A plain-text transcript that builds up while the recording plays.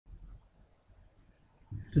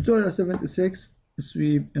Tutorial 76,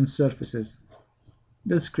 sweep and surfaces.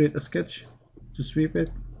 Let's create a sketch to sweep it.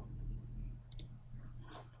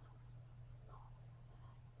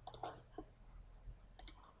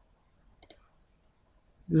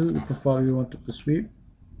 This is the profile we wanted to sweep,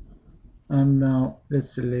 and now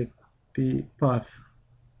let's select the path.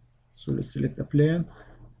 So let's select a plane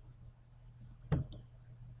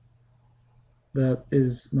that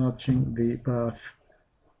is matching the path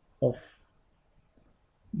of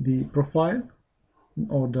the profile in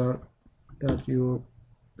order that your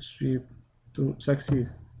sweep to succeed.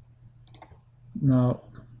 Now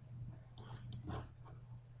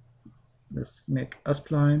let's make a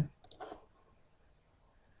spline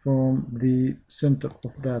from the center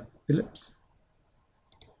of that ellipse.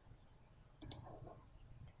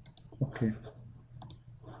 Okay.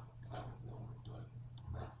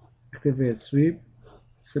 Activate sweep,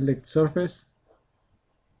 select surface.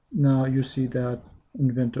 Now you see that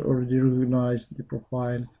Inventor already recognized the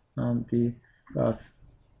profile and the path.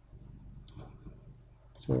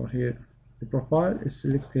 So here the profile is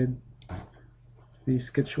selected, the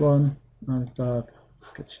sketch 1 and path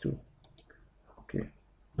sketch 2. Okay.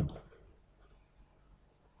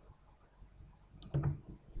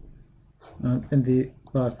 And in the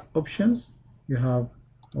path options you have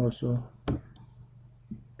also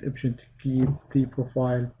the option to keep the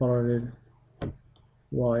profile parallel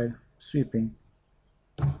while sweeping.